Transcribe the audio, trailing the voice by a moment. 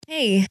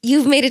Hi,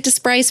 you've made it to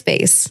Spry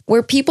Space,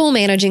 where people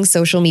managing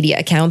social media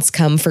accounts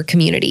come for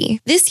community.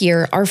 This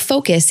year, our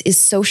focus is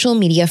social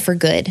media for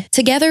good.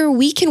 Together,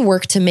 we can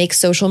work to make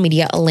social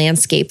media a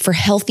landscape for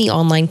healthy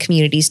online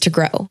communities to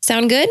grow.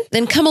 Sound good?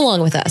 Then come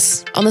along with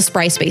us on the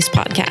Spry Space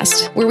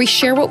podcast, where we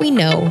share what we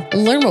know,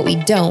 learn what we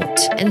don't,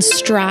 and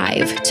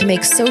strive to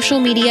make social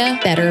media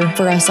better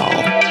for us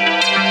all.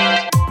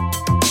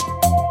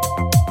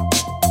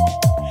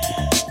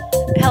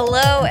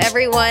 Hello,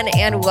 everyone,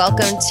 and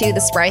welcome to the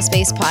Spry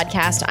Space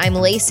podcast. I'm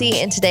Lacey,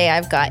 and today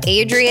I've got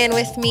Adrienne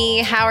with me.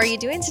 How are you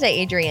doing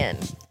today, Adrienne?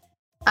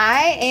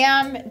 I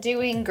am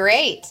doing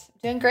great.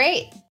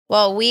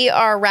 Well, we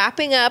are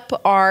wrapping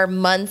up our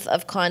month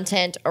of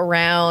content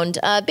around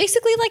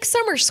basically like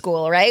summer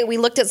school, right? We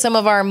looked at some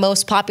of our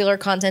most popular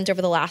content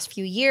over the last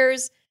few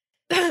years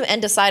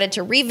and decided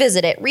to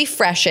revisit it,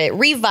 refresh it,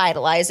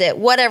 revitalize it,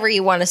 whatever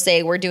you want to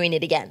say, we're doing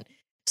it again.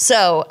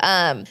 So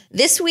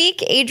this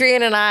week,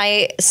 Adrienne and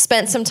I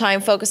spent some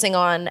time focusing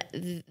on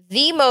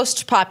the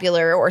most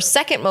popular or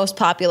second most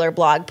popular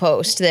blog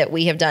post that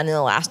we have done in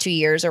the last 2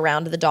 years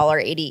around the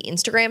 $1.80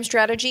 Instagram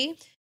strategy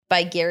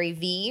by Gary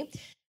Vee.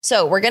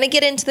 So we're going to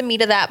get into the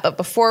meat of that. But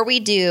before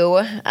we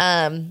do,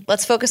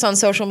 let's focus on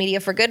social media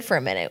for good for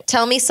a minute.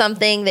 Tell me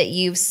something that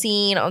you've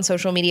seen on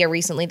social media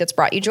recently that's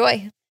brought you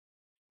joy.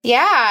 Yeah,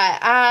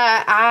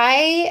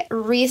 I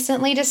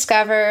recently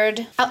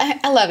discovered,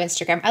 I love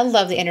Instagram. I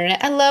love the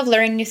internet. I love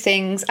learning new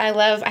things. I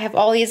have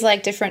all these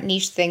like different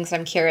niche things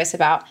I'm curious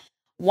about.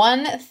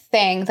 One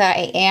thing that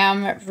I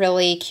am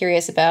really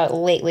curious about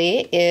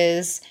lately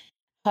is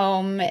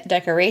home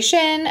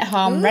decoration,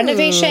 home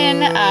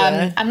renovation.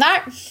 I'm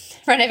not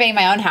renovating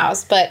my own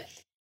house, but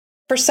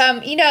for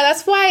some,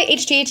 that's why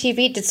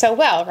HGTV did so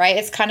well, right?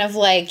 It's kind of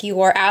like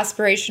your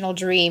aspirational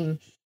dream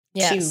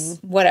to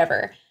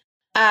whatever.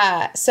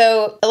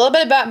 So a little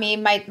bit about me.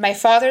 My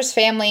father's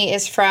family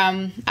is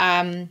from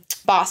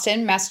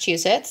Boston,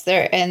 Massachusetts.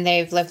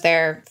 They've lived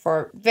there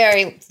for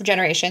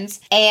generations.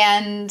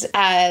 And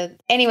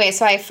anyway,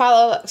 so I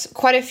follow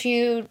quite a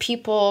few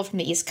people from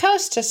the East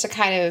Coast just to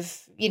kind of,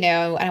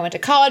 I went to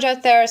college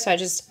out there. So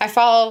I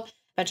follow a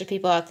bunch of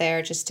people out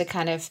there just to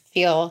kind of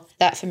feel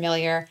that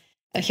familiar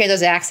and hear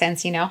those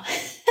accents,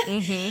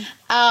 Mm-hmm.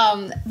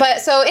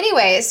 But so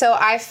anyway, so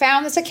I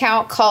found this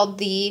account called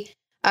the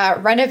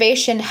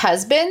Renovation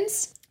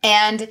Husbands,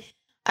 and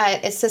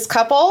it's this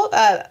couple,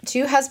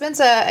 two husbands,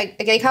 a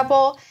gay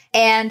couple,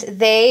 and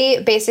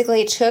they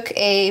basically took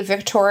a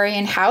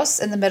Victorian house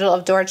in the middle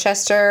of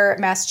Dorchester,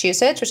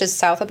 Massachusetts, which is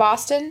south of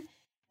Boston,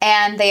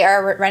 and they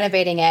are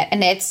renovating it,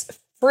 and it's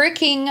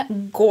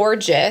freaking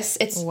gorgeous.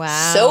 It's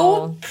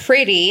so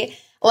pretty.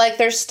 Like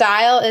their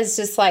style is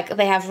just like,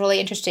 they have really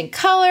interesting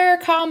color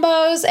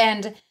combos,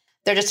 and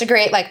they're just a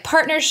great like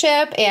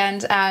partnership,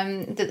 and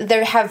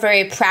they have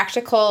very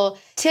practical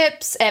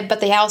tips,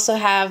 but they also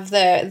have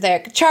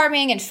they're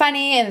charming and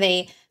funny, and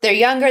they're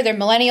younger, they're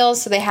millennials,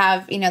 so they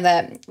have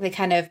they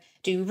kind of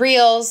do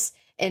reels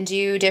and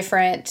do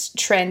different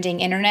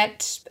trending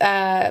internet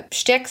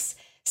shticks.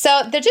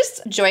 So they're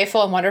just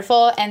joyful and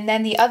wonderful. And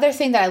then the other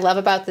thing that I love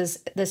about this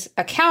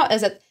account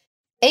is that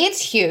A,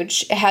 it's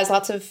huge, it has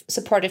lots of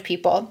supportive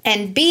people,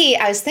 and B,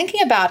 I was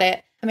thinking about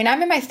it. I mean,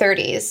 I'm in my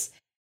 30s.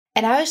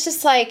 And I was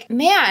just like,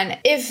 man,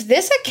 if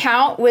this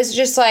account was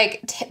just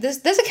like, this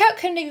account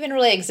couldn't even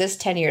really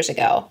exist 10 years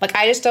ago. Like,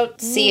 I just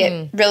don't see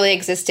it really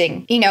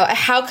existing.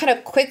 How kind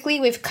of quickly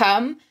we've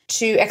come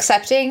to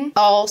accepting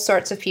all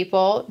sorts of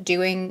people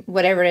doing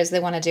whatever it is they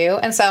want to do.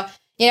 And so,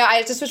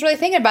 I just was really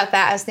thinking about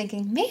that. I was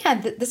thinking, man,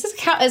 this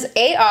account is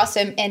A,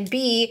 awesome, and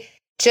B,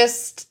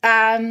 just,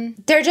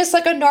 they're just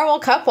like a normal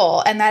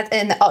couple. And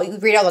you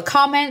read all the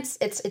comments.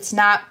 It's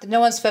not, no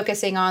one's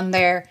focusing on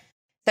their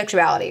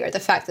sexuality or the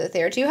fact that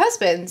they're two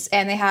husbands,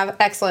 and they have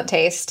excellent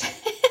taste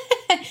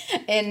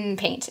in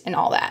paint and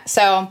all that.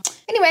 So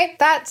anyway,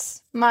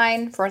 that's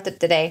mine for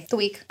the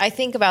week. I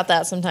think about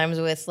that sometimes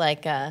with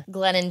like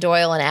Glennon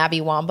Doyle and Abby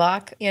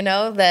Wambach,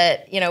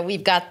 that,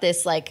 we've got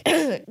this like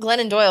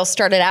Glennon Doyle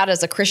started out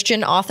as a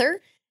Christian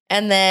author,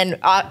 and then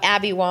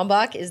Abby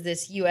Wambach is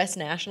this U.S.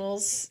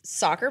 Nationals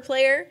soccer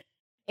player.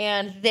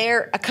 And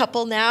they're a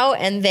couple now,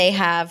 and they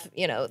have,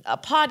 a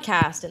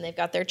podcast, and they've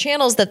got their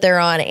channels that they're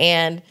on,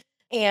 and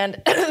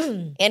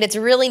it's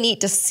really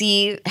neat to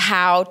see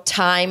how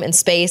time and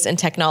space and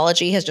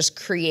technology has just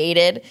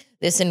created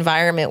this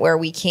environment where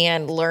we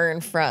can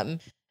learn from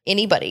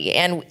anybody,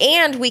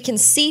 and we can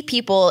see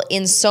people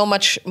in so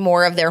much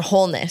more of their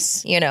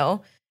wholeness,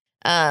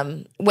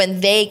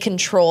 when they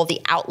control the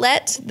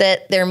outlet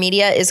that their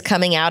media is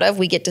coming out of.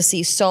 We get to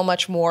see so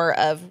much more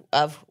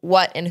of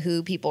what and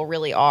who people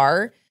really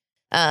are.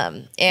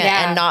 And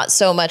not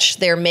so much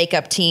their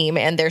makeup team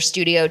and their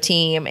studio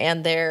team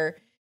and their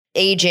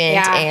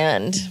agent.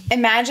 And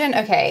imagine,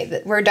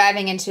 okay, we're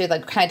diving into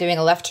like kind of doing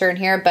a left turn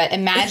here, but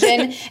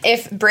imagine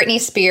if Britney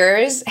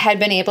Spears had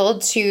been able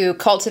to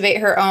cultivate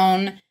her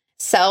own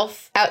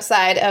self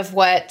outside of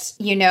what,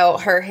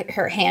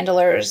 her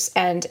handlers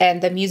and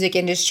the music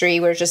industry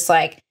were just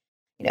like,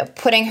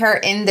 putting her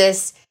in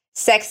this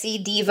sexy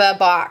diva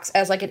box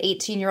as like an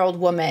 18-year-old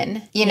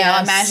woman. You know,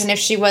 imagine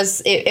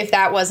if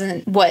that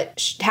wasn't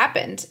what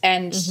happened.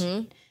 And,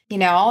 you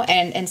know,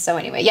 and so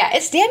anyway, yeah,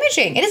 it's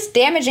damaging. It is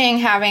damaging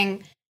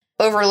having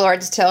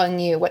overlords telling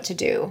you what to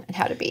do and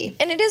how to be.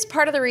 And it is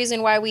part of the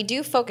reason why we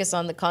do focus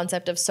on the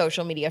concept of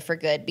social media for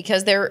good,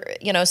 because there,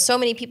 you know, so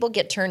many people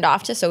get turned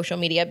off to social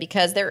media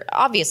because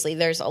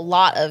there's a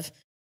lot of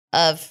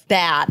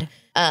bad.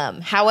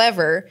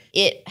 However,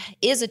 it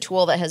is a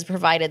tool that has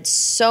provided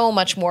so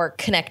much more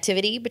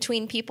connectivity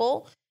between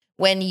people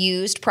when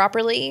used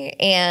properly.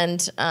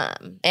 And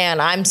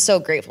I'm so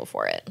grateful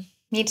for it.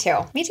 Me too.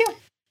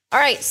 All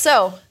right,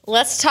 so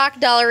let's talk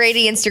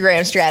 $1.80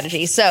 Instagram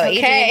strategy. So,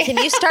 Adrienne, can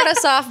you start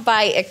us off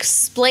by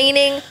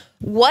explaining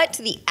what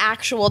the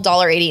actual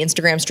 $1.80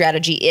 Instagram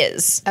strategy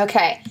is?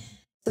 Okay.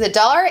 So the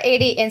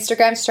 $1.80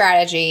 Instagram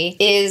strategy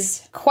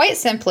is quite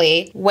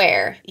simply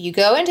where you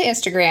go into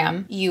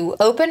Instagram, you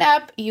open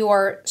up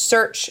your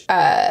search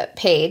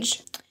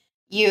page,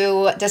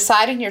 you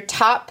decide on your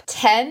top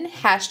 10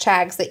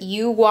 hashtags that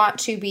you want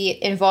to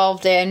be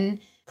involved in,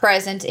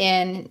 present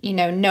in, you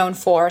know, known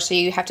for. So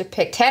you have to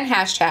pick 10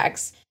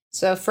 hashtags.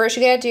 So first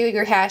you got to do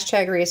your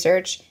hashtag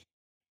research,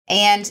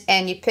 and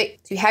you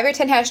have your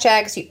 10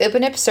 hashtags, you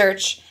open up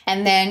search,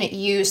 and then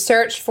you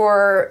search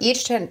for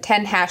each 10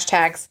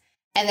 hashtags.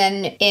 And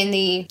then in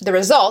the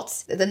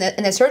results, in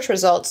the search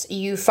results,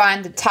 you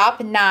find the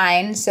top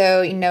 9.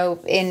 So, you know,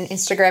 in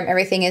Instagram,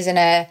 everything is in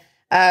a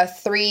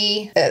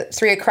three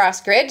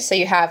across grid. So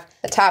you have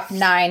the top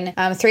 9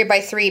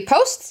 3x3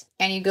 posts,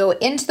 and you go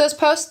into those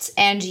posts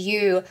and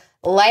you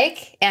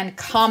like and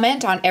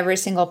comment on every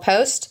single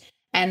post.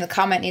 And the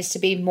comment needs to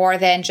be more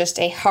than just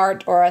a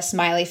heart or a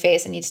smiley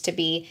face. It needs to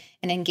be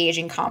an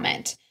engaging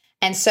comment.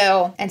 And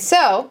so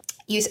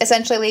you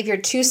essentially leave your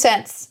 2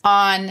 cents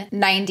on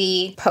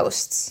 90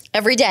 posts.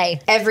 Every day.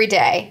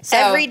 So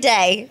every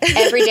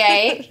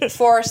day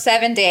for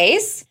 7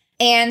 days,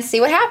 and see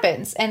what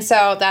happens. And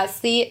so that's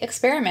the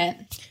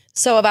experiment.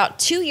 So about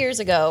 2 years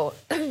ago,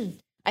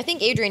 I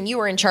think, Adrienne, you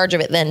were in charge of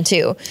it then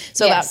too.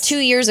 So Yes. about 2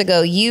 years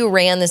ago, you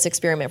ran this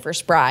experiment for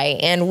Spry,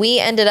 and we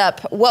ended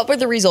up, what were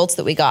the results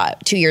that we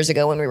got 2 years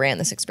ago when we ran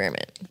this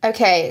experiment?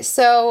 Okay,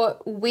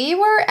 so we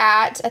were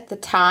at the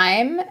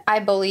time, I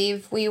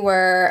believe we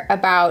were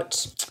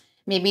about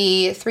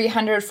maybe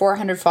 300,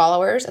 400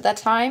 followers at that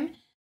time.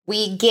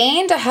 We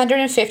gained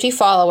 150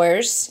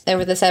 followers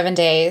over the 7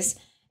 days,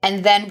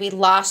 and then we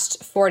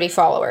lost 40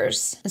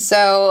 followers.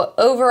 So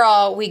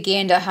overall, we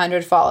gained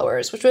 100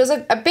 followers, which was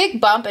a big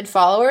bump in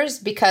followers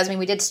because, I mean,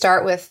 we did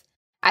start with,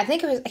 I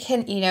think it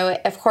was,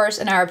 of course,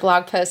 in our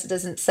blog post, it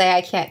doesn't say,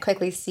 I can't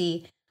quickly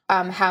see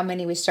how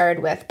many we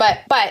started with, but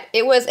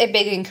it was a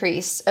big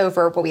increase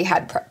over what we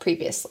had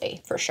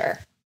previously, for sure.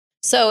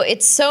 So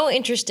it's so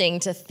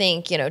interesting to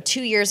think,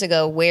 2 years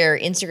ago where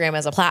Instagram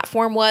as a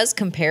platform was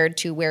compared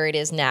to where it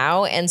is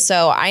now. And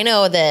so I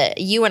know that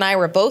you and I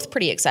were both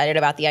pretty excited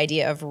about the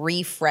idea of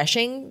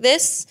refreshing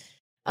this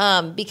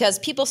because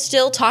people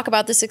still talk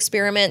about this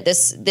experiment.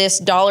 This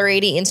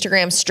 $1.80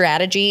 Instagram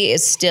strategy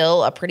is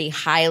still a pretty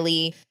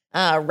highly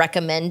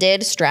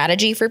recommended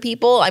strategy for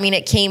people. I mean,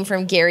 it came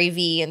from Gary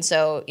Vee. And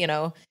so,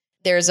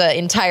 there's an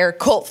entire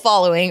cult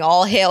following,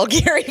 all hail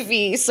Gary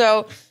Vee.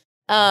 So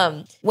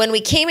when we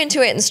came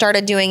into it and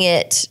started doing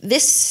it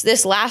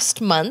this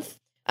last month,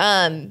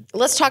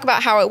 let's talk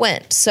about how it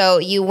went. So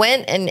you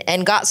went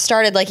and got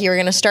started like you were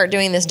going to start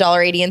doing this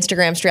 $1.80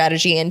 Instagram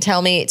strategy, and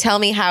tell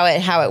me how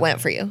it went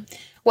for you.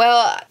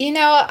 Well,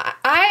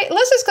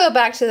 let's just go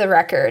back to the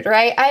record,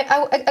 right?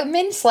 I'm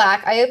in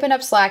Slack. I open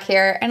up Slack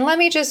here, and let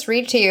me just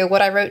read to you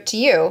what I wrote to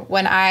you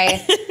when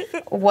I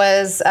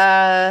was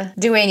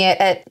doing it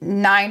at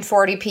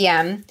 9:40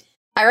 p.m.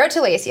 I wrote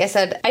to Lacey. I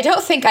said, I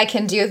don't think I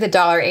can do the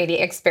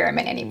 $1.80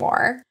 experiment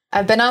anymore.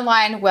 I've been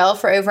online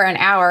for over an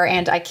hour,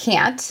 and I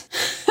can't.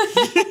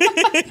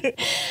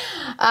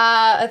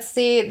 Let's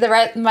see.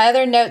 My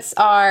other notes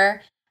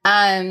are, so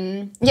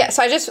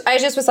I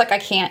just was like, I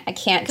can't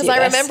because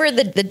I remember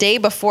the day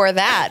before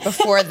that,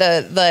 before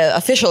the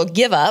official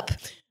give up,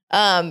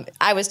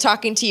 I was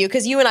talking to you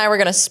because you and I were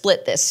going to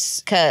split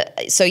this.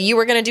 So you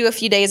were going to do a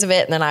few days of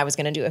it, and then I was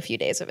going to do a few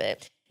days of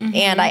it. Mm-hmm.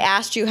 And I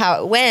asked you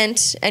how it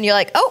went, and you're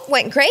like, oh,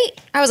 went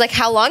great. I was like,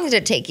 how long did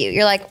it take you?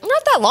 You're like,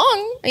 not that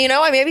long.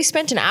 I maybe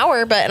spent an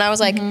hour, and I was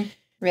like,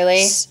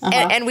 really? Uh-huh.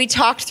 And we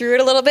talked through it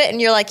a little bit,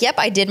 and you're like, yep,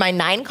 I did my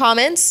 9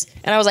 comments.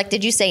 And I was like,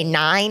 did you say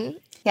 9?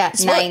 Yeah,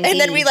 90. And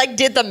then we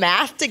did the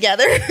math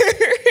together.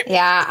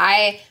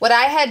 Yeah, what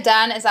I had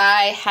done is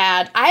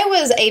I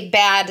was a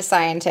bad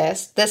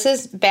scientist. This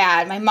is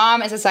bad. My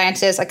mom is a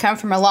scientist. I come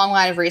from a long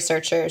line of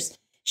researchers.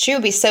 She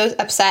would be so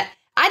upset.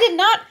 I did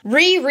not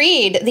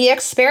reread the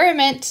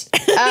experiment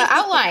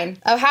outline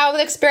of how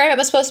the experiment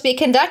was supposed to be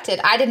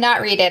conducted. I did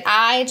not read it.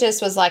 I just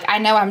was like, I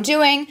know what I'm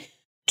doing.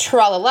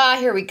 Tra-la-la,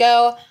 here we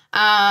go.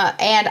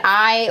 And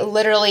I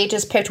literally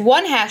just picked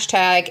one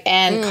hashtag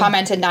and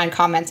commented 9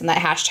 comments on that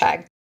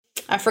hashtag.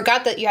 I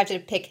forgot that you have to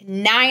pick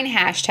 9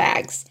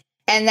 hashtags.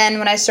 And then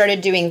when I started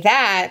doing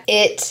that,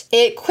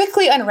 it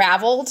quickly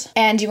unraveled.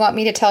 And do you want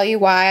me to tell you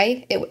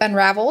why it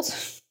unraveled?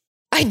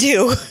 I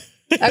do.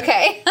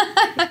 Okay.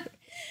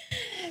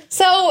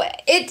 So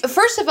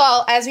first of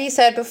all, as we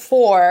said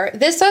before,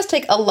 this does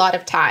take a lot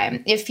of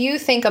time. If you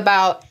think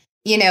about,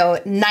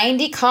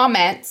 90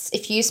 comments,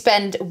 if you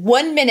spend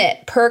 1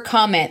 minute per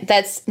comment,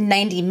 that's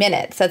 90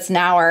 minutes. That's an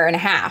hour and a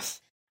half.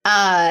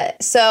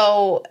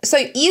 So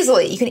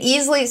you can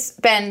easily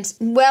spend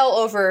well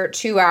over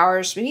 2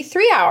 hours, maybe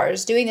 3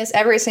 hours doing this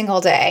every single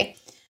day.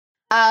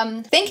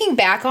 Thinking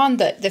back on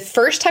the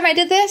first time I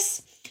did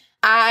this,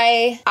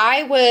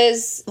 I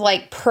was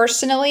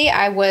personally,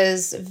 I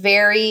was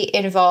very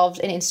involved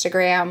in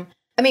Instagram.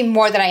 I mean,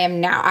 more than I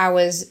am now. I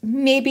was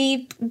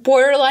maybe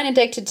borderline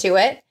addicted to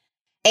it.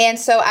 And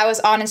so I was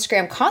on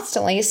Instagram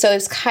constantly. So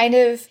it's kind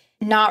of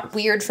not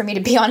weird for me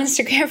to be on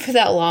Instagram for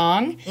that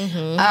long.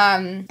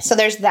 Mm-hmm. So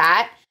there's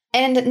that.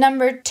 And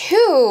number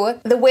two,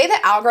 the way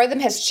the algorithm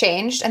has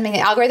changed. I mean, the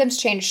algorithms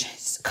change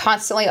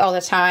constantly all the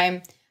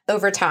time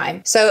over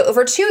time. So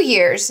over 2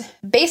 years,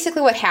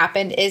 basically what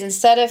happened is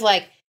instead of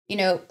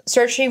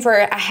searching for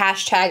a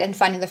hashtag and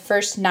finding the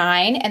first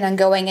 9 and then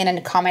going in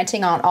and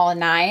commenting on all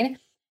 9.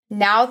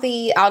 Now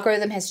the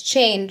algorithm has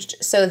changed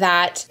so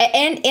that,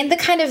 and in the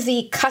kind of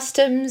the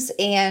customs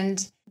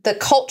and the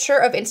culture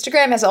of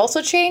Instagram has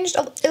also changed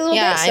a little bit.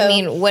 Yeah, I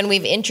mean, when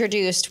we've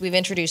introduced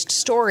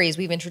stories,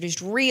 we've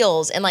introduced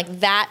reels, and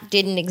that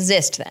didn't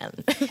exist then.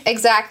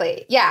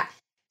 Exactly. Yeah.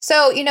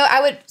 So,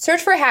 I would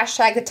search for a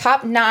hashtag, the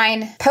top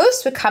 9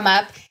 posts would come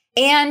up.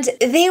 And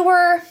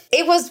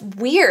it was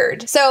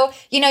weird. So,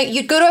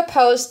 you'd go to a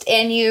post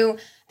and it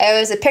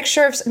was a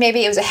picture of,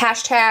 maybe it was a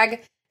hashtag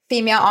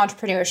female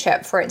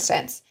entrepreneurship, for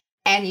instance.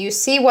 And you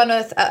see one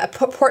with a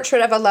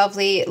portrait of a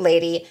lovely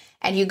lady,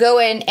 and you go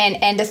in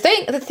and the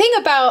thing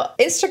about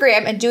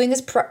Instagram and doing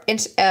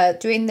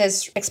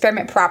this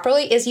experiment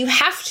properly is you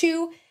have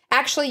to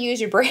actually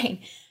use your brain.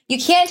 You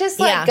can't just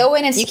go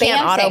in and spam things. You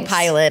can't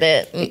autopilot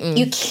it. Mm-mm.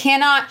 You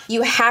cannot.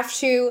 You have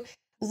to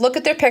look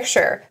at their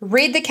picture,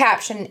 read the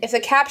caption. If the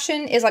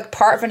caption is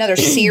part of another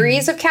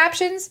series of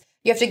captions,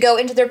 you have to go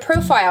into their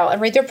profile and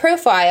read their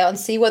profile and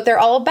see what they're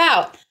all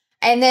about.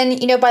 And then,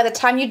 by the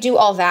time you do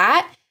all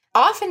that,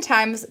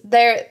 oftentimes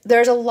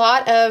there's a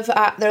lot of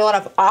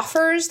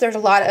offers. There's a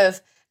lot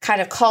of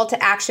kind of call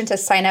to action to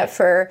sign up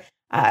for,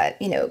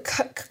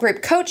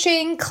 group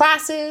coaching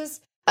classes.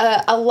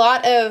 A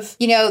lot of,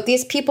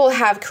 these people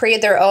have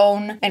created their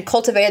own and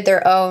cultivated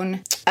their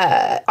own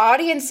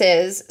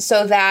audiences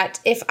so that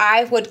if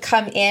I would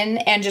come in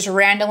and just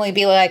randomly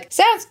be like,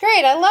 sounds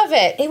great, I love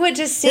it, it would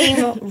just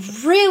seem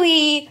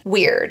really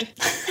weird.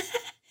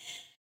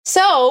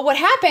 So what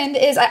happened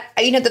is,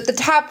 the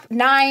top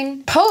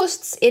 9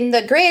 posts in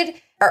the grid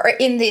or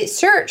in the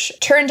search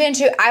turned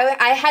into,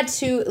 I had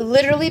to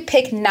literally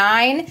pick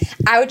 9.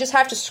 I would just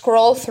have to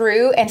scroll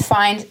through and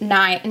find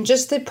 9. And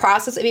just the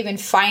process of even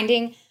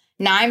finding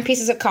 9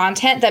 pieces of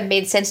content that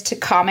made sense to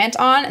comment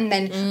on and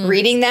then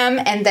reading them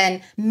and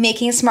then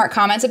making smart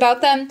comments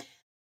about them,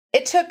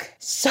 it took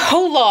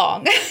so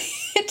long.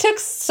 It took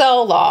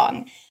so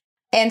long.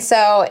 And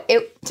so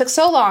it took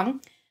so long.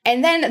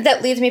 And then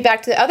that leads me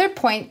back to the other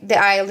point that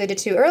I alluded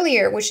to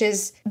earlier, which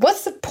is,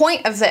 what's the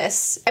point of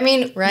this? I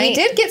mean, we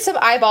did get some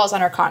eyeballs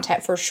on our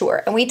content for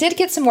sure, and we did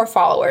get some more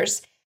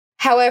followers.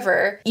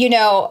 However,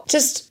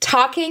 just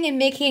talking and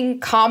making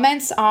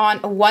comments on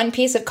one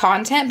piece of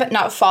content, but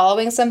not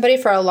following somebody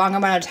for a long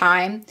amount of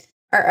time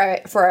or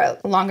for a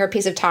longer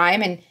piece of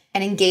time and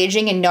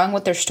engaging and knowing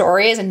what their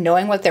story is and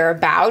knowing what they're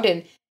about.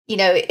 And,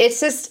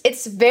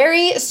 it's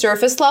very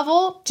surface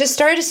level, just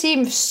started to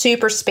seem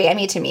super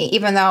spammy to me,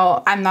 even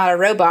though I'm not a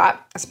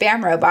robot, a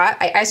spam robot.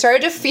 I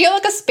started to feel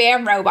like a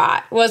spam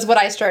robot was what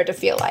I started to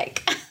feel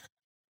like.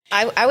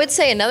 I would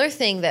say another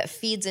thing that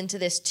feeds into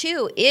this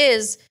too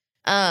is,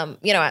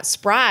 at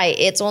Spry,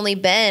 it's only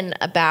been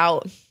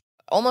about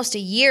almost a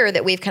year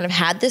that we've kind of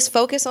had this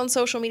focus on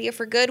social media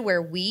for good,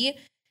 where we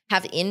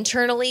have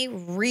internally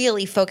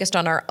really focused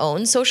on our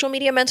own social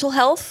media mental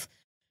health.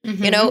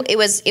 Mm-hmm.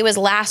 It was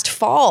last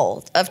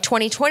fall of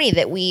 2020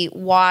 that we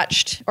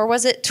watched, or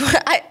was it?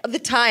 The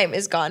time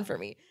is gone for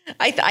me.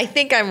 I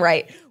think I'm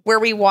right, where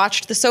we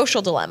watched The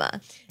Social Dilemma.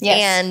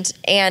 Yes.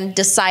 And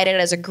decided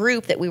as a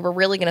group that we were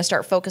really going to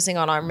start focusing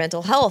on our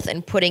mental health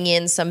and putting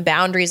in some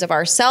boundaries of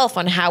ourselves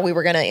on how we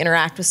were going to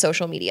interact with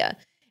social media.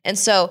 And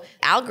so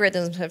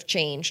algorithms have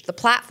changed, the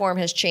platform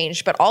has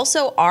changed, but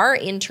also our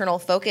internal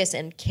focus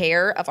and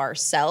care of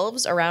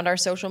ourselves around our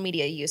social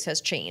media use has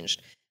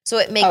changed. So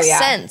it makes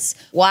sense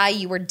why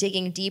you were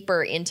digging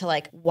deeper into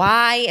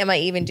why am I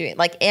even doing,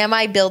 am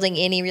I building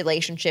any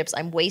relationships?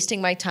 I'm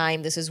wasting my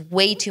time. This is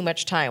way too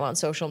much time on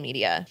social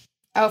media.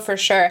 Oh, for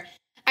sure.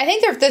 I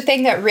think the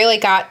thing that really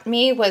got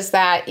me was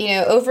that,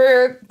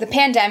 over the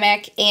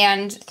pandemic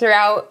and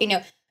throughout,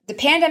 the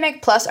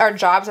pandemic plus our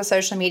jobs as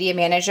social media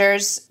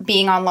managers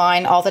being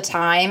online all the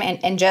time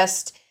and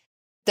just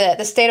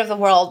the state of the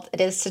world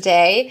it is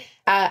today,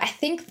 I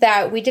think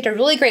that we did a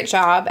really great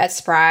job at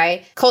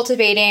Spry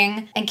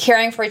cultivating and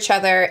caring for each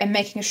other and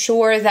making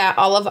sure that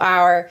all of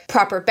our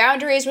proper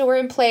boundaries were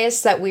in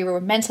place, that we were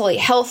mentally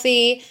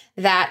healthy,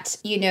 that,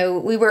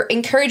 we were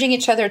encouraging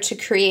each other to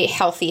create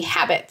healthy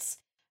habits.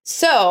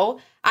 So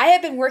I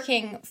have been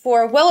working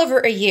for well over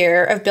a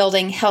year of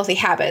building healthy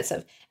habits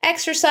of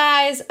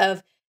exercise,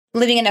 of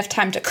living enough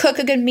time to cook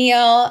a good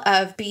meal,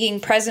 of being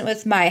present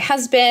with my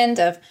husband,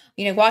 of,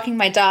 walking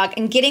my dog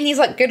and getting these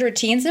like good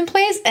routines in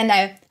place. And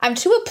I'm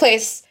to a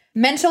place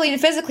mentally and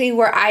physically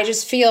where I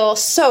just feel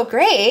so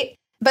great.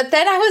 But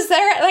then I was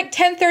there at like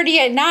 10:30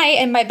 at night,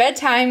 and my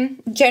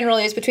bedtime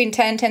generally is between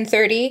 10 and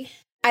 10:30.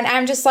 And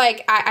I'm just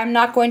like, I'm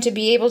not going to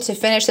be able to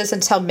finish this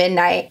until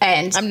midnight.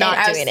 And I'm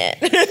not doing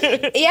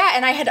it. Yeah.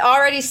 And I had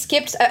already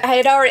skipped,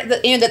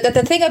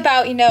 the thing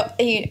about,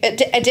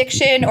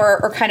 addiction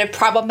or kind of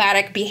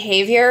problematic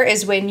behavior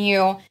is when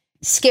you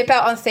skip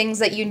out on things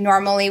that you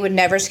normally would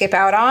never skip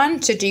out on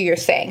to do your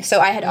thing. So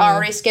I had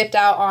already skipped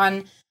out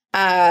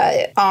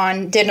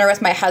on dinner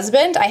with my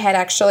husband. I had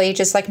actually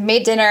just like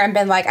made dinner and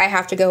been like, I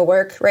have to go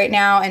work right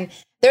now. And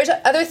there's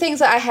other things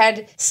that I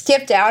had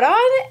skipped out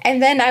on,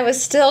 and then I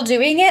was still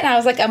doing it. And I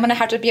was like, I'm going to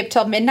have to be up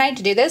till midnight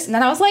to do this. And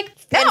then I was like,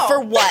 no. And for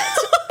what?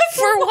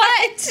 For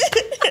what?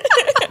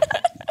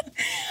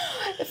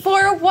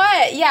 For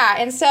what? Yeah.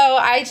 And so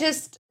I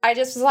just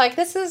was like,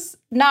 this is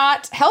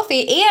not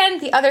healthy.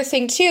 And the other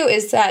thing too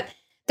is that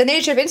the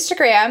nature of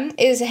Instagram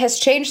has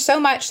changed so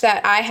much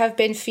that I have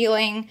been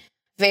feeling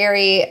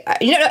very,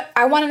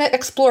 I want to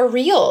explore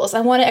reels.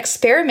 I want to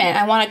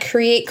experiment. I want to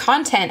create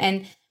content.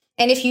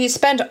 And if you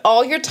spend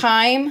all your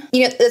time,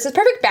 it's a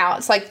perfect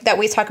balance, like that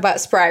we talk about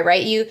at Spry,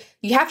 right? You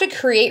have to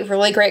create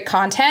really great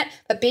content,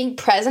 but being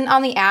present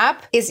on the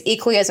app is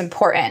equally as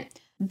important.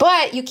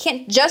 But you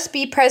can't just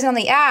be present on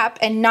the app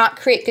and not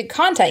create good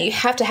content. You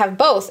have to have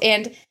both.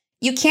 And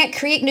you can't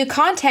create new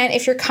content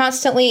if you're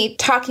constantly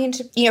talking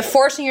to,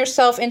 forcing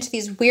yourself into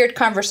these weird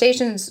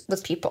conversations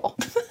with people.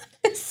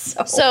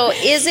 So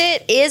is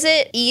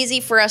it easy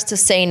for us to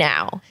say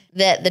now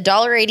that the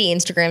 $1.80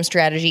 Instagram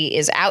strategy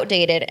is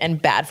outdated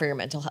and bad for your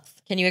mental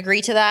health? Can you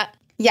agree to that?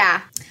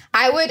 Yeah,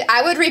 I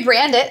would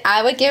rebrand it.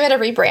 I would give it a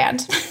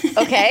rebrand.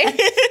 Okay.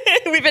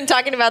 We've been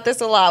talking about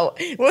this a lot.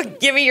 Well,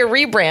 give me your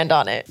rebrand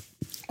on it.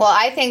 Well,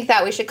 I think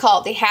that we should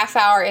call it the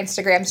half-hour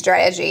Instagram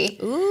strategy.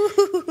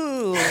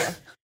 Ooh.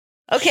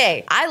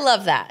 Okay, I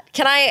love that.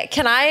 Can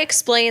I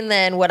explain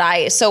then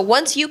so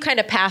once you kind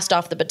of passed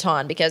off the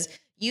baton, because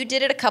you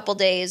did it a couple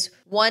days,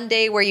 one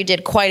day where you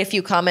did quite a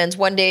few comments,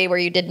 one day where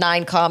you did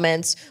 9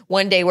 comments,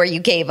 one day where you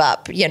gave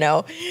up,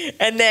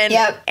 and then,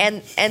 yep.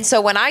 and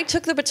so when I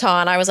took the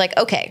baton, I was like,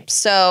 okay,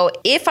 so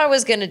if I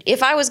was going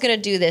to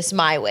do this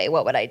my way,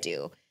 what would I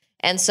do?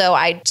 And so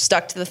I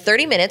stuck to the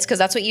 30 minutes because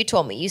that's what you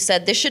told me. You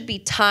said this should be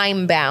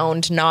time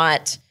bound,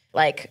 not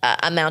like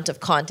amount of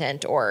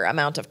content or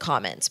amount of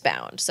comments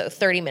bound. So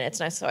 30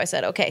 minutes. And so I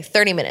said, okay,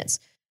 30 minutes.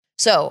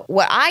 So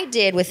what I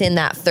did within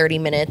that 30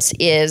 minutes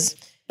is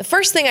the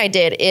first thing I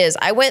did is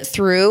I went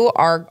through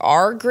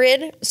our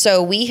grid.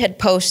 So we had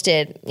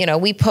posted,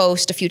 we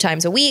post a few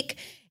times a week,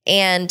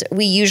 and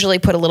we usually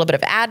put a little bit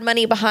of ad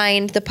money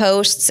behind the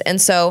posts.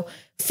 And so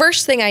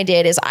first thing I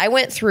did is I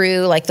went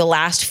through like the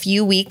last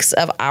few weeks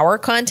of our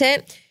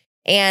content,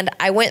 and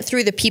I went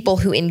through the people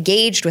who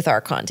engaged with our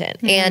content.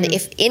 Mm-hmm. And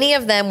if any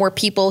of them were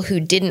people who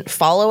didn't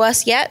follow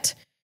us yet,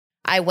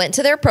 I went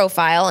to their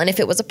profile, and if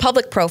it was a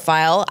public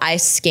profile, I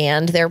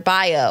scanned their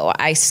bio.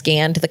 I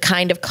scanned the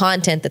kind of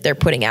content that they're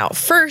putting out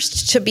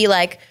first to be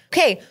like,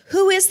 okay,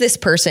 who is this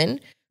person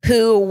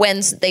who,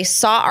 when they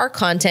saw our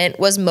content,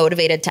 was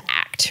motivated to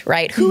act,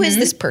 right? Who is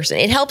this person?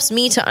 It helps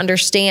me to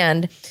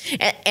understand.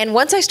 And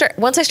once I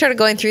started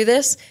going through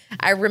this,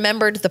 I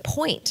remembered the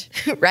point,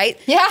 right?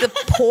 Yeah.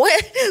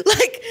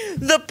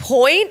 The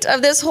point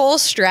of this whole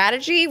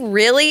strategy,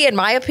 really, in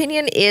my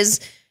opinion, is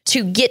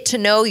to get to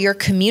know your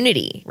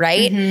community,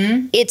 right?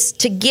 Mm-hmm. It's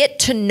to get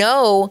to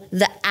know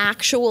the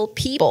actual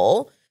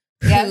people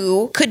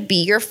who could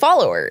be your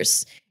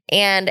followers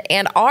and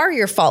are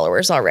your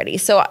followers already.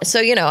 So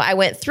I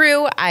went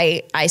through,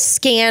 I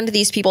scanned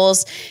these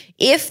people's.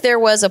 If there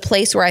was a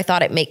place where I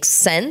thought it makes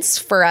sense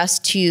for us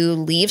to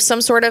leave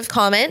some sort of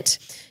comment,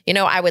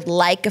 I would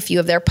like a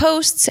few of their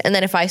posts. And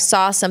then if I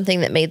saw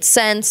something that made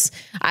sense,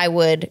 I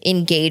would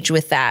engage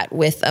with that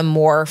with a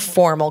more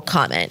formal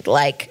comment,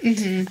 like,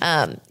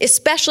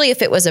 especially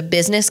if it was a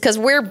business, because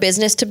we're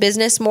business to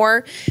business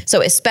more.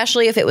 So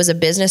especially if it was a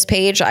business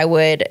page, I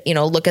would,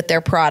 look at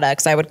their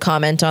products. I would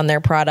comment on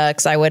their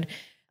products. I would,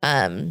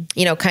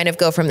 kind of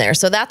go from there.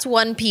 So that's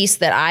one piece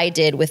that I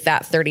did with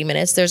that 30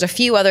 minutes. There's a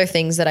few other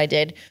things that I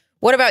did.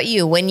 What about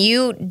you? When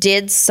you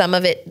did some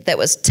of it that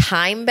was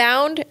time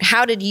bound,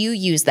 how did you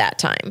use that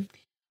time?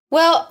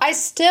 Well, I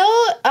still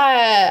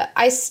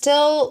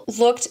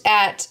looked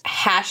at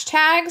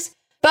hashtags,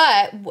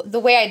 but the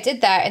way I did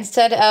that,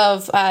 instead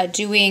of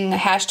doing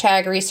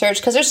hashtag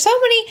research, because there's so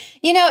many,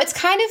 it's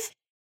kind of,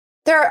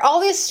 there are all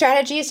these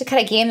strategies to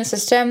kind of game the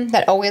system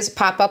that always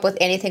pop up with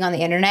anything on the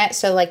internet.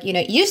 So like,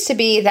 it used to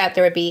be that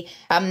there would be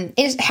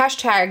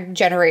hashtag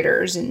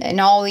generators and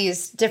all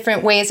these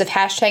different ways of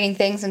hashtagging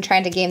things and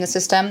trying to game the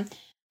system.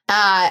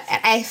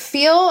 I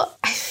feel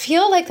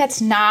like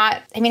that's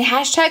not,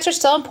 hashtags are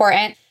still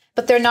important,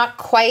 but they're not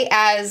quite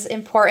as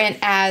important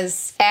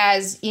as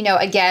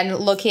again,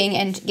 looking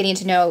and getting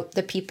to know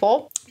the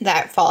people.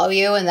 that follow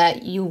you and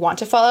that you want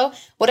to follow.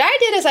 What I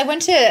did is I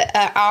went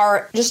to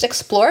our just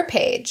explore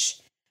page,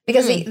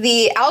 because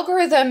the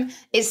algorithm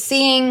is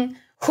seeing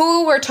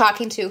who we're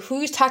talking to,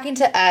 who's talking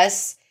to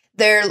us.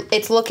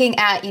 It's looking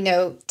at,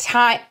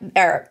 time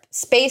or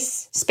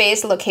space,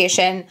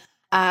 location,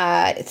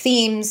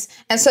 themes.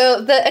 And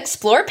so the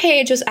explore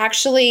page was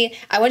actually,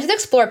 I went to the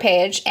explore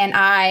page and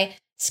I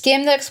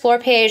skimmed the explore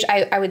page.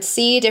 I would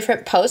see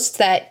different posts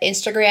that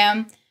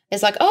Instagram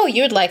is like, oh,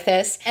 you would like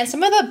this. And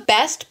some of the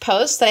best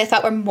posts that I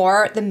thought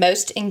were the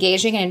most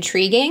engaging and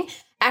intriguing,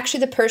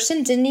 actually the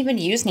person didn't even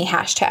use any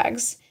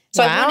hashtags.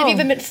 So I wouldn't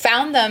have even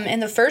found them in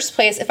the first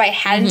place if I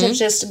hadn't have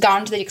just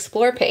gone to the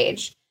explore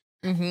page.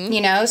 So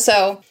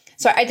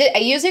I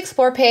used the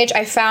explore page.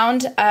 I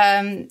found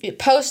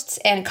posts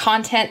and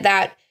content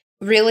that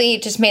really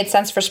just made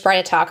sense for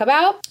Spry to talk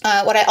about.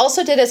 What I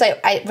also did is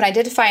when I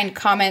did find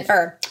comment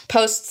or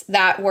posts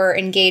that were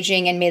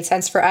engaging and made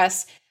sense for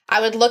us, I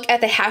would look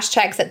at the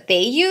hashtags that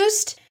they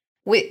used.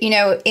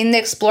 In the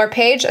explore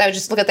page, I would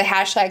just look at the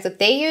hashtags that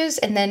they use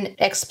and then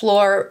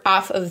explore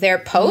off of their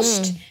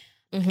post.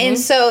 And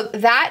so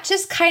that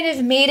just kind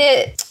of made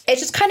it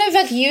just kind of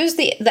like used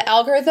the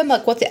algorithm,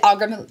 like what the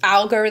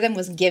algorithm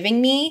was giving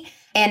me,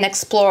 and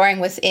exploring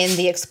within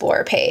the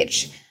explore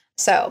page.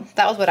 So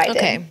that was what I did.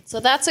 Okay.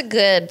 So that's a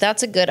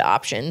good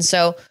option.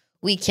 So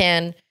we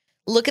can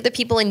look at the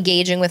people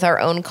engaging with our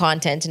own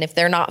content. And if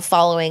they're not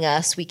following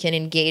us, we can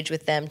engage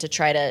with them to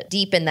try to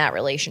deepen that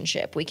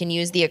relationship. We can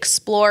use the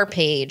explore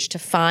page to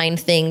find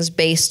things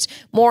based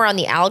more on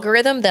the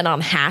algorithm than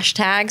on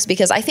hashtags,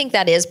 because I think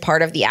that is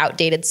part of the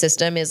outdated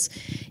system is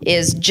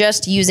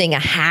just using a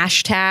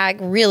hashtag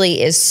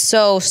really is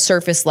so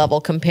surface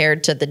level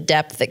compared to the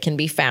depth that can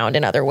be found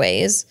in other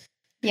ways.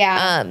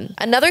 Yeah.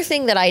 Another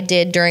thing that I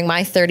did during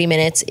my 30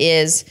 minutes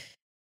is,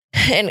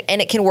 and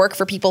it can work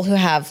for people who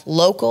have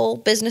local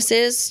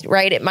businesses,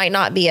 right? It might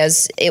not be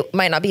as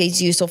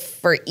useful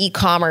for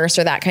e-commerce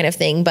or that kind of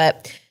thing.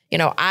 But,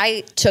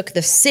 I took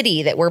the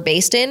city that we're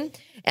based in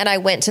and I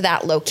went to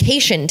that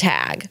location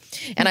tag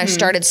and I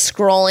started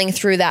scrolling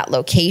through that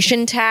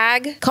location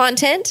tag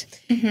content.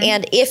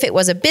 And if it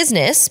was a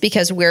business,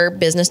 because we're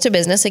business to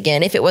business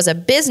again, if it was a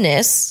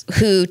business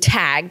who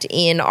tagged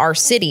in our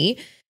city,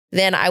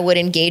 then I would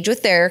engage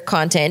with their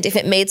content. If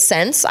it made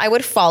sense, I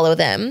would follow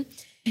them.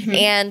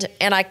 And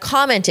I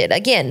commented,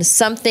 again,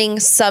 something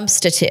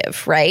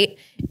substantive, right?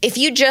 If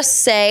you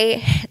just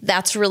say,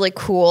 that's really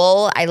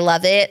cool, I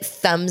love it,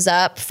 thumbs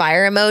up,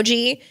 fire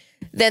emoji,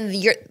 then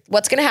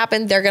what's going to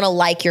happen? They're going to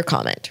like your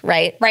comment,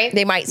 right? Right.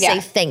 They might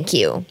say thank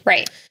you.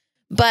 Right.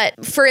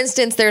 But for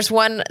instance, there's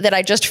one that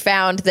I just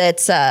found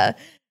that's a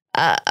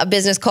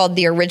business called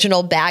The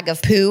Original Bag of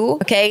Poo.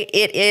 Okay.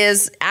 It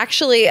is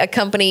actually a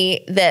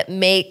company that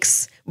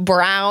makes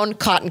brown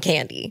cotton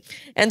candy.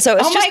 And so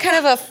it's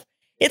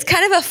it's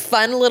kind of a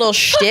fun little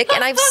shtick.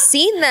 And I've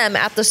seen them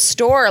at the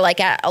store, like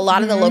at a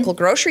lot of the local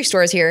grocery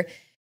stores here.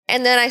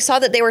 And then I saw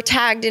that they were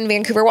tagged in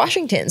Vancouver,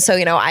 Washington. So,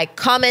 I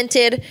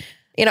commented,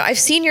 I've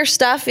seen your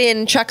stuff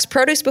in Chuck's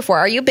Produce before.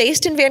 Are you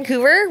based in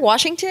Vancouver,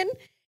 Washington?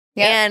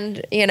 Yep.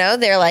 And,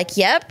 they're like,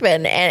 yep.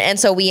 And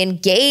so we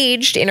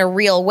engaged in a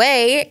real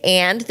way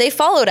and they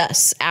followed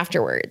us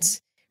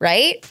afterwards.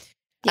 Right.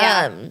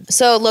 Yeah.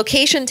 So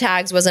location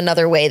tags was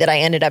another way that I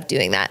ended up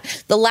doing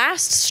that. The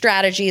last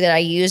strategy that I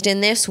used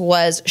in this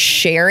was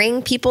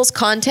sharing people's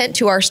content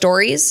to our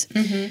stories.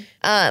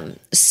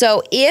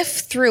 So if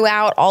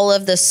throughout all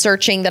of the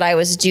searching that I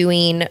was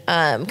doing,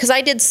 because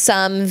I did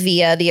some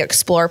via the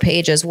explore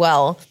page as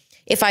well,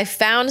 if I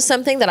found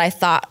something that I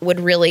thought would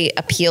really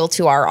appeal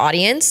to our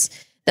audience,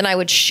 then I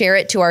would share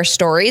it to our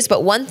stories.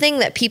 But one thing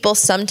that people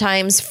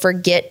sometimes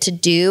forget to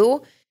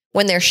do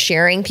when they're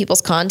sharing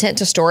people's content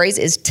to stories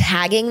is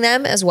tagging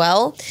them as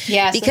well.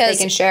 Yeah, because so they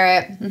can share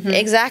it.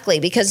 Exactly,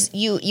 because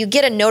you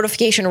get a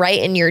notification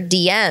right in your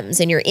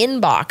DMs, in your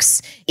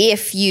inbox,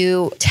 if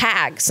you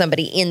tag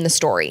somebody in the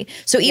story.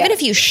 So even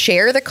if you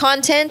share the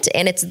content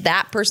and it's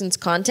that person's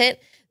content,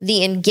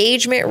 the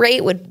engagement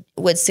rate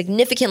would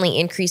significantly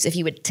increase if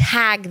you would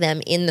tag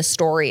them in the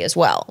story as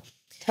well.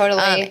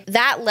 Totally.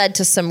 That led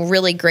to some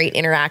really great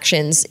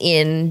interactions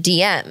in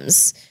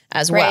DMs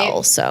as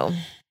well. So...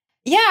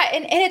 yeah,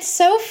 and it's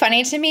so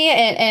funny to me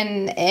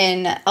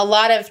in a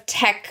lot of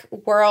tech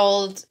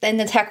world, in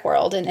the tech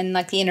world and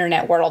like the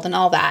internet world and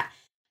all that.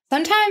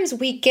 Sometimes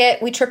we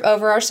trip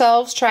over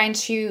ourselves trying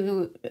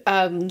to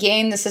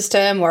game the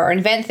system or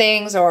invent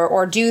things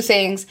or do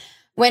things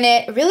when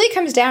it really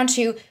comes down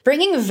to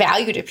bringing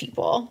value to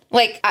people.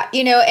 Like,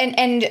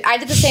 and I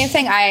did the same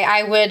thing.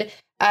 I would,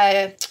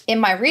 in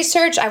my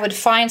research, I would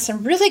find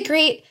some really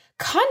great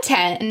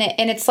content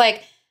and it's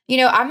like,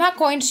 I'm not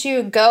going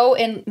to go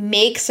and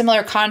make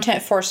similar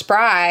content for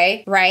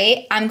Spry,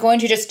 right? I'm going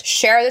to just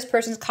share this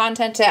person's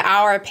content to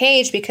our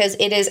page because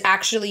it is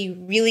actually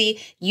really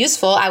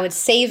useful. I would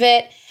save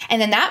it.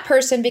 And then that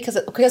person, because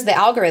of the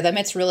algorithm,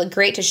 it's really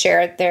great to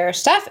share their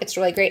stuff. It's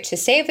really great to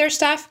save their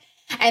stuff.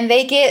 And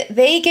they get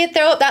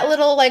that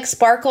little like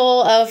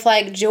sparkle of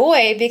like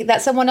joy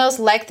that someone else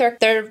liked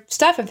their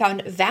stuff and found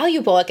it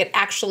valuable. Like it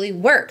actually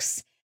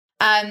works.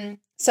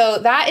 So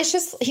that is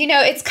just,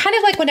 it's kind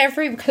of like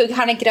whenever we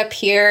kind of get up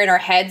here in our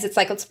heads, it's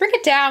like, let's bring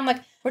it down.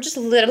 Like, we're just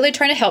literally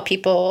trying to help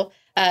people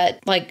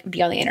like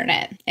be on the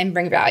internet and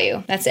bring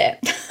value. That's it.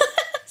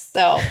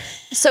 So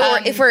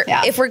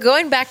if we're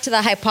going back to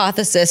the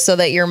hypothesis so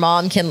that your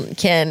mom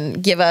can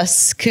give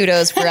us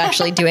kudos for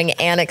actually doing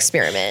an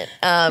experiment.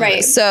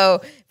 Right.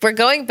 So if we're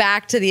going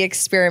back to the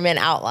experiment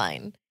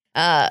outline.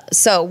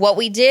 So what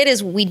we did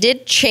is we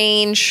did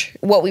change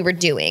what we were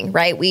doing,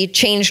 right? We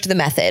changed the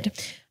method,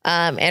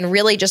 and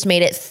really just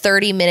made it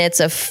 30 minutes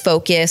of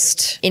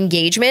focused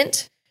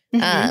engagement.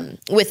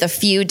 With a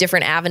few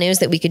different avenues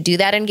that we could do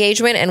that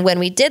engagement. And when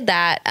we did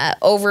that,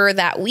 over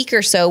that week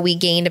or so, we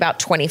gained about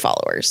 20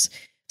 followers.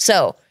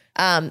 So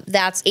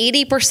that's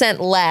 80%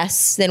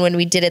 less than when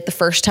we did it the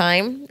first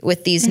time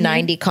with these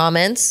 90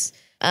 comments.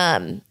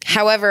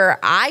 However,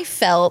 I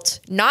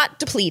felt not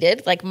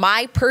depleted, like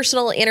my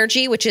personal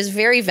energy, which is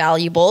very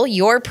valuable,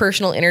 your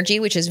personal energy,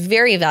 which is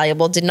very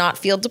valuable, did not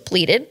feel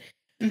depleted.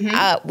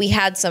 We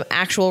had some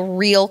actual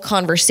real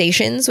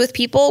conversations with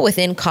people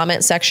within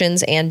comment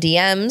sections and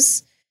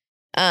DMs.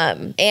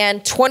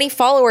 And 20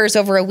 followers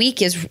over a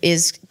week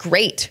is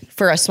great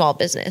for a small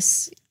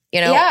business.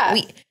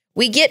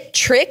 We get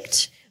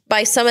tricked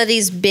by some of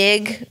these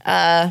big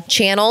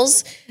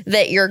channels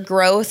that your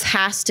growth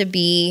has to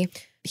be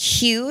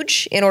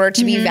huge in order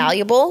to be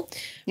valuable.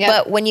 Yep.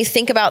 But when you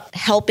think about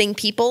helping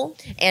people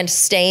and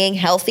staying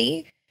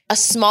healthy, a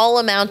small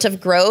amount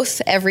of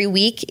growth every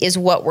week is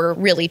what we're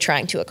really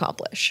trying to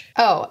accomplish.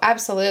 Oh,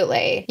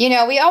 absolutely.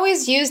 We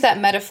always use that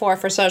metaphor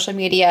for social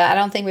media. I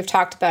don't think we've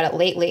talked about it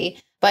lately,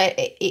 but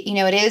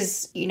it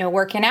is,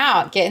 working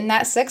out, getting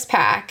that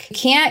 6-pack. You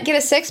can't get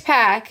a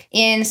 6-pack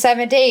in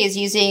 7 days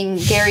using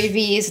Gary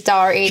V's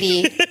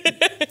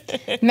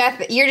 $1.80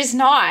 method. You're just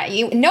not.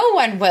 No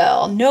one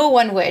will. No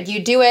one would.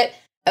 You do it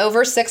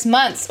over 6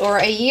 months or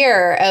a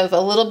year of a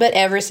little bit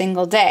every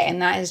single day.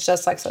 And that is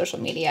just like social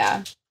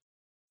media.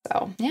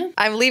 So, yeah.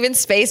 I'm leaving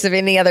space if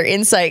any other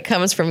insight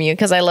comes from you,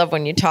 because I love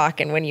when you talk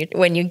and when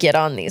you get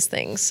on these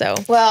things. So,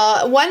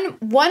 well,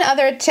 one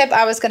other tip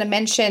I was going to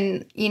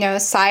mention,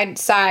 side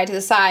to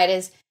the side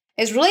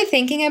is really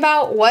thinking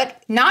about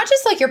what, not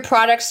just like your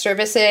product,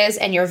 services,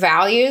 and your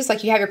values.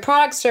 Like you have your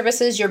product,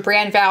 services, your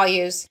brand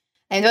values,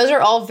 and those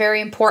are all very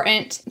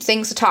important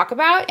things to talk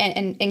about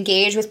and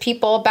engage with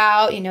people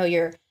about.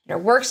 Your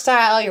work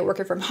style, you're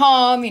working from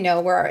home.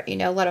 We're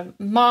a lot of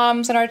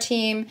moms on our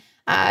team.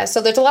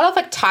 So there's a lot of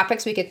like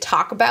topics we could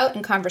talk about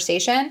in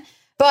conversation,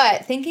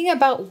 but thinking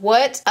about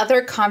what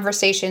other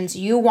conversations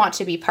you want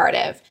to be part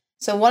of.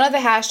 So one of the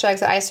hashtags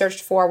that I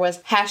searched for was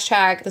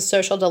hashtag the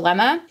social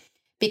dilemma,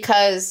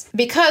 because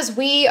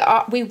we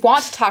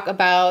want to talk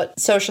about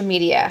social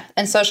media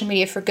and social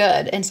media for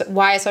good and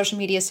why social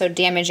media is so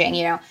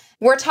damaging.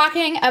 We're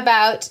talking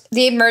about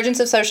the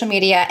emergence of social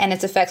media and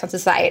its effects on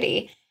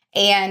society.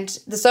 And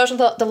the social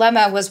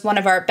dilemma was one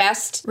of our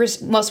best,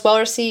 most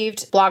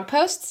well-received blog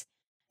posts.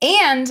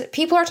 And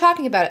people are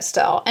talking about it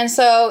still. And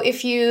so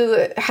if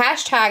you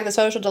hashtag the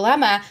social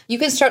dilemma, you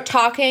can start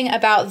talking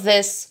about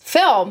this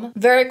film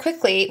very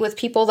quickly with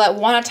people that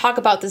want to talk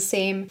about the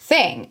same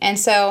thing. And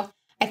so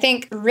I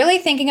think really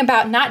thinking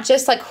about not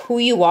just like who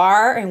you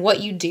are and what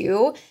you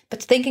do,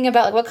 but thinking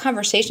about like what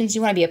conversations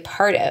you want to be a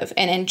part of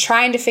and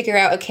trying to figure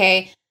out,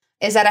 okay,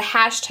 is that a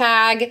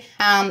hashtag?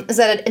 Is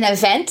that an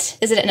event?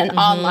 Is it an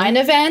online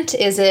event?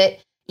 Is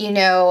it,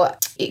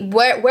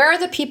 where are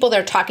the people that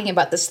are talking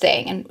about this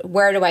thing and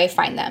where do I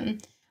find them?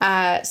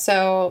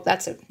 So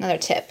that's another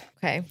tip.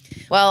 Okay.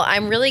 Well,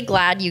 I'm really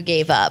glad you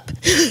gave up.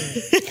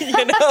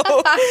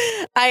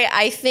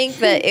 I think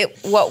that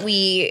what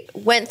we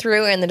went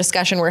through and the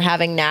discussion we're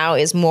having now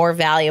is more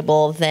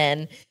valuable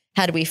than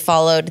had we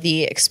followed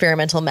the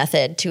experimental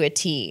method to a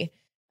T.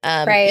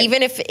 Right.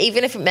 Even if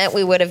it meant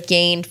we would have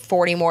gained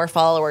 40 more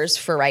followers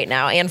for right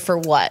now, and for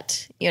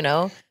what,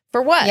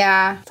 For what?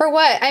 Yeah. For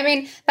what? I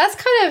mean, that's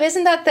kind of,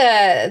 isn't that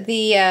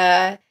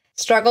the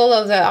struggle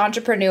of the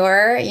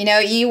entrepreneur?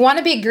 You want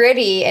to be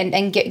gritty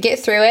and get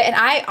through it. And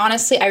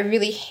I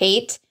really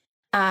hate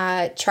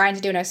trying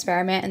to do an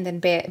experiment and then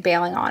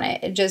bailing on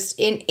it. It just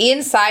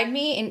inside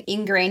me and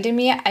ingrained in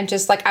me, I'm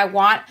just like, I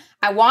want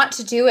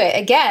to do it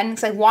again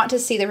because I want to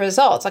see the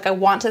results. Like I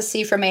want to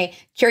see from a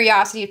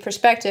curiosity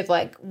perspective,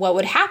 like what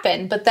would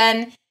happen. But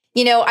then,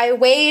 I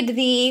weighed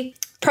the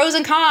pros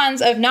and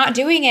cons of not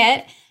doing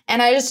it.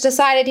 And I just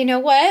decided,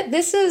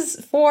 this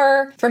is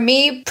for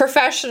me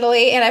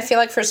professionally, and I feel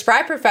like for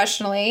Spry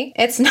professionally,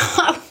 it's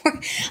not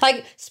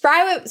like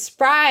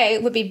Spry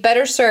would be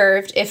better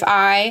served if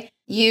I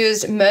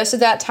used most of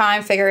that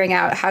time figuring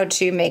out how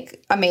to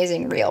make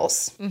amazing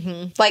reels.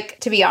 Like,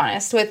 to be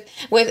honest, with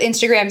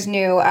Instagram's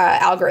new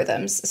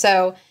algorithms.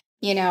 So,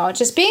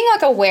 just being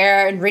like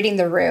aware and reading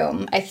the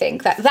room. I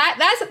think that's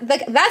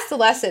the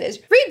lesson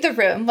is read the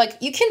room. Like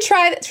you can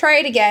try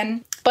it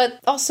again, but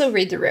also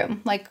read the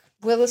room. Like,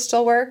 will it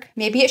still work?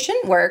 Maybe it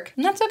shouldn't work,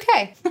 and that's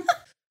okay.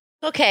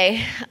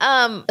 Okay.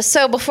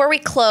 So before we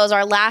close,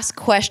 our last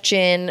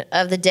question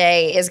of the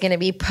day is going to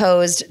be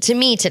posed to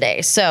me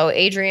today. So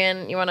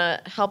Adrienne, you want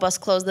to help us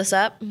close this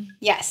up?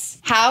 Yes.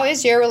 How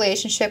is your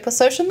relationship with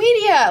social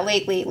media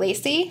lately,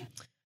 Lacey?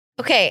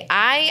 Okay.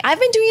 I've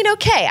been doing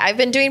okay. I've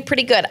been doing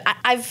pretty good.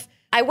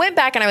 I went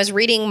back and I was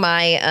reading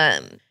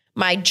my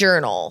my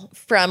journal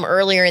from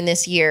earlier in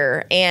this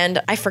year,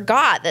 and I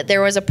forgot that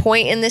there was a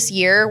point in this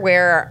year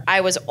where I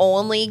was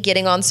only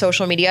getting on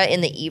social media in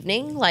the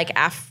evening, like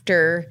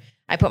after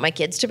I put my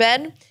kids to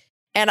bed.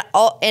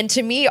 And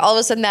to me, all of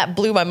a sudden that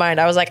blew my mind.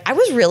 I was like, I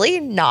was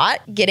really not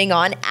getting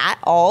on at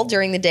all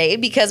during the day,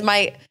 because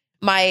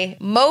my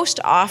most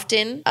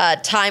often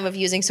time of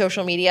using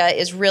social media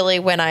is really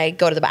when I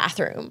go to the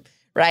bathroom,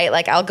 right?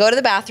 Like I'll go to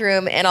the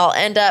bathroom and I'll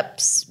end up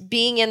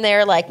being in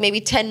there like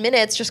maybe 10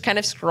 minutes, just kind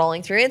of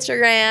scrolling through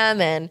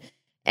Instagram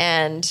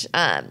and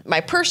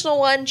my personal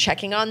one,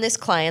 checking on this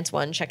client's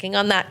one, checking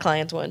on that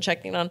client's one,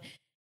 checking on.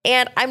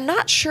 And I'm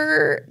not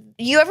sure,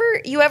 you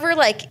ever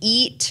like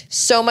eat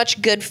so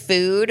much good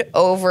food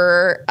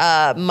over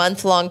a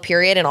month-long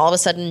period and all of a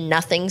sudden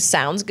nothing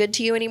sounds good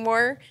to you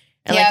anymore?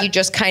 And like you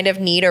just kind of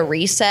need a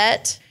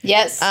reset.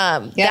 Yes.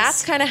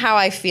 That's kind of how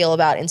I feel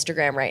about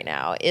Instagram right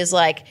now, is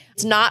like,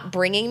 it's not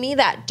bringing me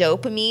that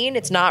dopamine.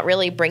 It's not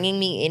really bringing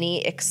me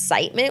any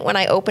excitement when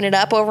I open it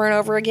up over and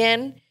over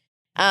again.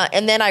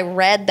 And then I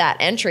read that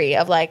entry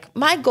of like,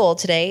 my goal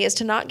today is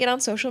to not get on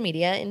social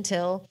media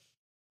until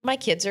my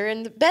kids are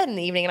in the bed in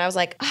the evening. And I was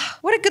like, oh,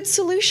 what a good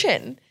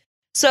solution.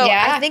 So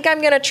I think I'm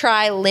going to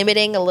try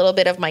limiting a little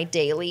bit of my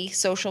daily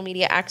social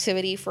media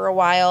activity for a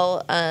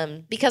while,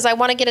 because I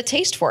want to get a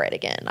taste for it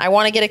again. I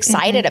want to get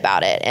excited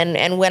about it.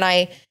 And when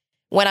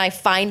I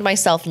find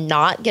myself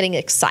not getting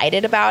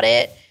excited about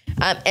it,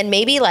 and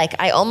maybe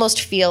like I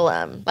almost feel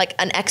like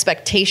an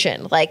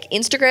expectation, like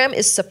Instagram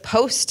is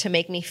supposed to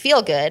make me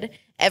feel good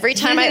every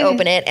time I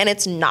open it, and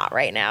it's not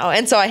right now.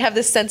 And so I have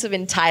this sense of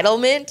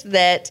entitlement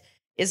that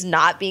is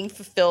not being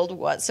fulfilled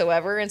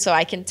whatsoever. And so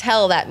I can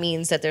tell that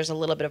means that there's a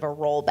little bit of a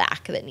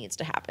rollback that needs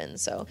to happen.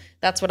 So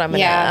that's what I'm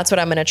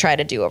gonna try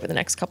to do over the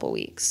next couple of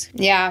weeks.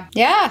 Yeah.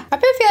 I've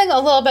been feeling a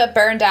little bit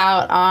burned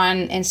out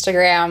on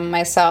Instagram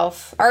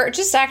myself, or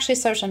just actually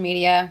social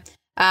media.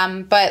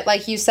 But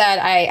like you said,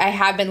 I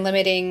have been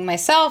limiting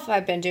myself.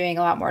 I've been doing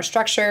a lot more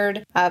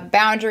structured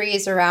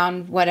boundaries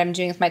around what I'm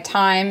doing with my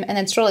time, and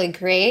it's really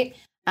great.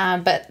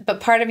 But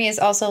part of me is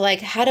also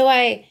like, how do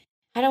I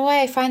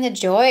find the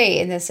joy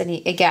in this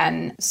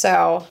again?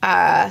 So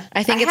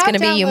I think it's going to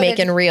be you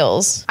making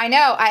reels. I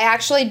know. I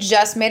actually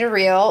just made a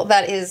reel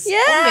that is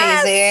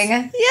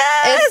amazing.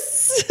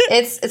 Yes.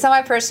 It's on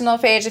my personal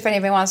page if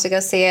anybody wants to go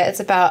see it. It's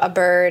about a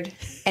bird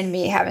and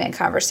me having a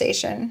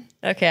conversation.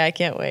 Okay, I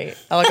can't wait.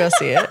 I'll go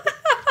see it.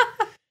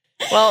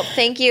 Well,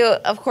 thank you,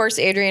 of course,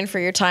 Adrienne, for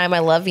your time. I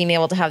love being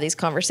able to have these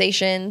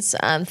conversations.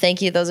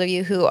 Thank you, those of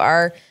you who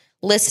are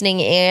listening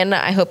in.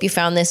 I hope you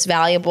found this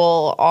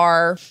valuable.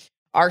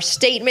 Our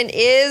statement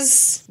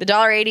is the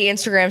 $1.80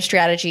 Instagram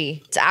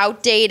strategy. It's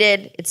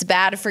outdated. It's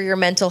bad for your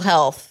mental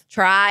health.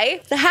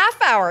 Try the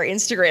half-hour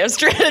Instagram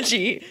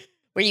strategy,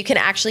 where you can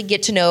actually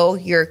get to know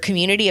your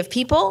community of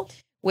people,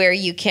 where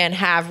you can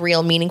have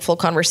real meaningful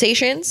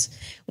conversations,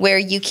 where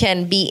you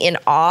can be in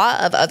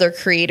awe of other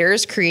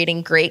creators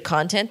creating great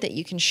content that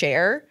you can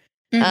share.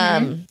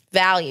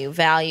 Value,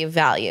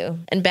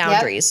 and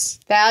boundaries.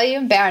 Yep. Value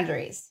and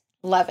boundaries.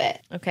 Love it.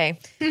 Okay.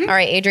 All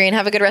right, Adrienne,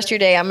 have a good rest of your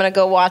day. I'm going to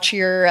go watch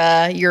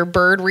your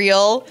bird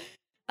reel.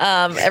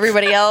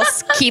 Everybody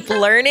else, keep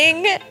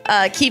learning,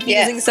 keep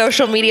using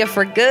social media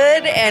for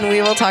good, and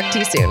we will talk to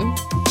you soon.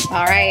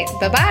 All right.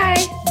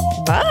 Bye-bye.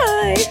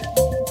 Bye.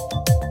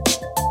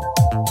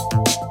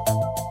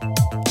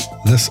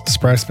 This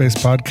Spry Space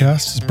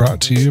podcast is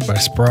brought to you by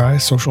Spry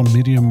Social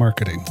Media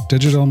Marketing,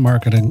 Digital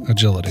Marketing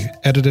Agility,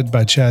 edited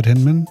by Chad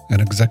Hinman and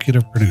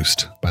executive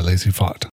produced by Lacey Fott.